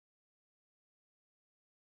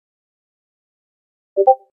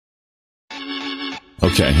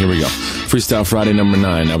Okay, here we go. Freestyle Friday number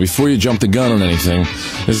 9. Now, before you jump the gun on anything,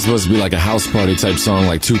 this is supposed to be like a house party type song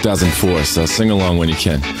like 2004, so sing along when you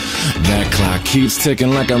can. That clock keeps ticking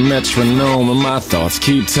like a metronome, and my thoughts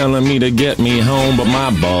keep telling me to get me home, but my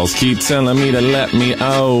balls keep telling me to let me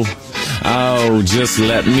just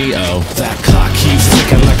let me That clock keeps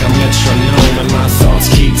ticking like a metronome, and my thoughts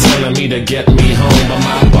keep telling me to get me home, but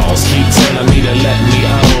my balls keep telling me to let me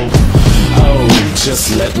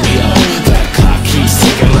just let me That clock keeps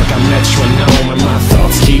ticking like a metronome, and my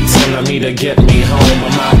thoughts keep telling me to get me home,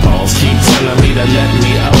 but my balls keep telling me to let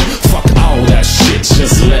me Fuck all that shit,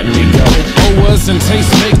 just let me go. Owers and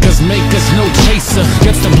tastemakers make us no chaser.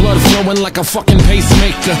 Gets the blood flowing like a fucking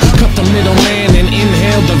pacemaker. Cut the middleman and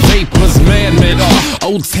inhale the vapors. Madman,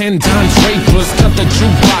 old 10-time drapers. Cut the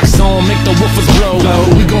jukebox on, make the woofers blow.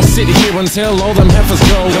 We gon' sit here until all them heifers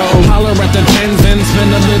go. Holler at the tens and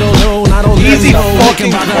spend a little dough. Not on Easy them, no,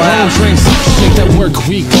 fucking buy their own drinks. Take that work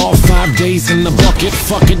week off, 5 days in the bucket.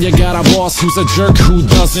 Fuck it, you got a boss who's a jerk who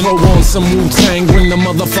doesn't. Throw on some Wu-Tang, bring the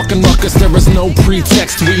motherfucking ruckus. There is no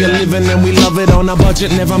pretext. We are living and we love it on a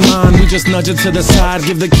budget. Never mind, we just nudge it to the side.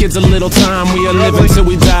 Give the kids a little time. We are living till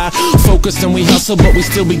we die. Focused and we hustle, but we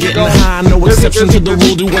still be getting high. No exception to the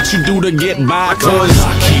rule. Do what you do to get by. Cause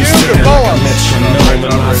I keep ticking like a metronome,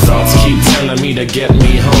 and my thoughts keep telling me to get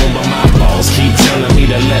me home, but my balls keep telling me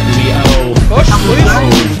to let me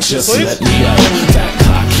just let me That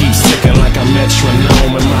clock keeps ticking like a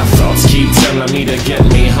metronome, and my thoughts keep telling me to get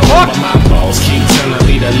me home, but my balls keep telling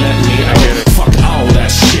me to let me Fuck all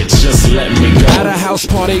that shit, just let me go. At a house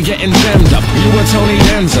party getting jammed up, you and Tony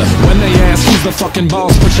Danza. When they ask who's the fucking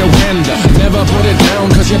boss, put your hand up. Never put it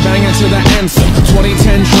down cause you're banging to the anthem.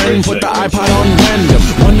 2010 trend, put the iPod on random.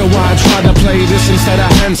 Wonder why I tried to play this instead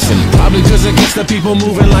of Hanson. Probably cause it gets the people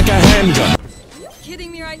moving like a handgun. Are you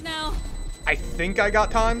kidding me right now? I think I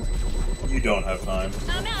got time. You don't have time.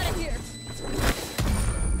 I'm out of here.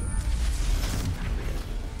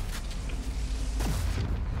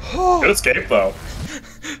 Good escape, though.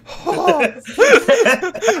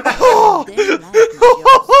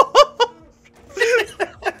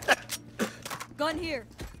 Gun here.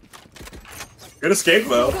 Good escape,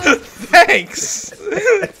 though. Thanks.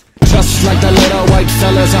 Just like the little white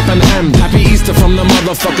fellas up in M. Happy Easter from the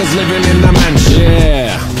motherfuckers living in the mansion.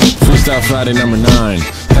 Yeah. Freestyle Friday number 9.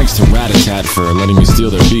 Thanks to Rat-a-tat for letting me steal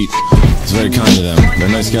their beat. It's very kind of them. They're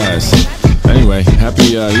nice guys. Anyway,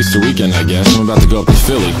 happy Easter weekend, I guess. I'm about to go up to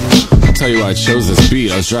Philly. I'll tell you why I chose this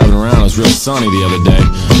beat. I was driving around, it was real sunny the other day.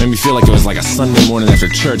 Made me feel like it was like a Sunday morning after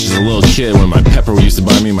church as a little kid when my pepper used to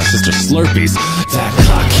buy me and my sister Slurpees. That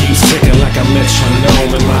clock keeps ticking like a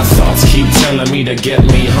metronome, and my thoughts keep telling me to get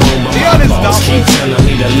me home, but my balls keep telling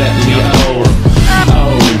me to let me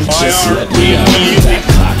just let me That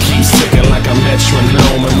clock keeps ticking like a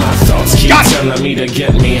metronome, and my thoughts keep telling me to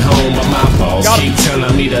get me home, but my balls keep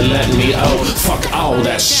telling me to let me fuck all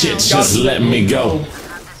that shit, just let me go.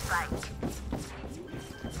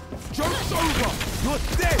 Joke's over! You're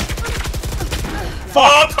dead!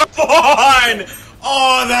 Oh, come on!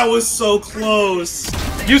 Oh, that was so close.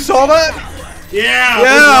 You saw that? Yeah.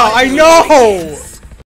 Yeah, I know.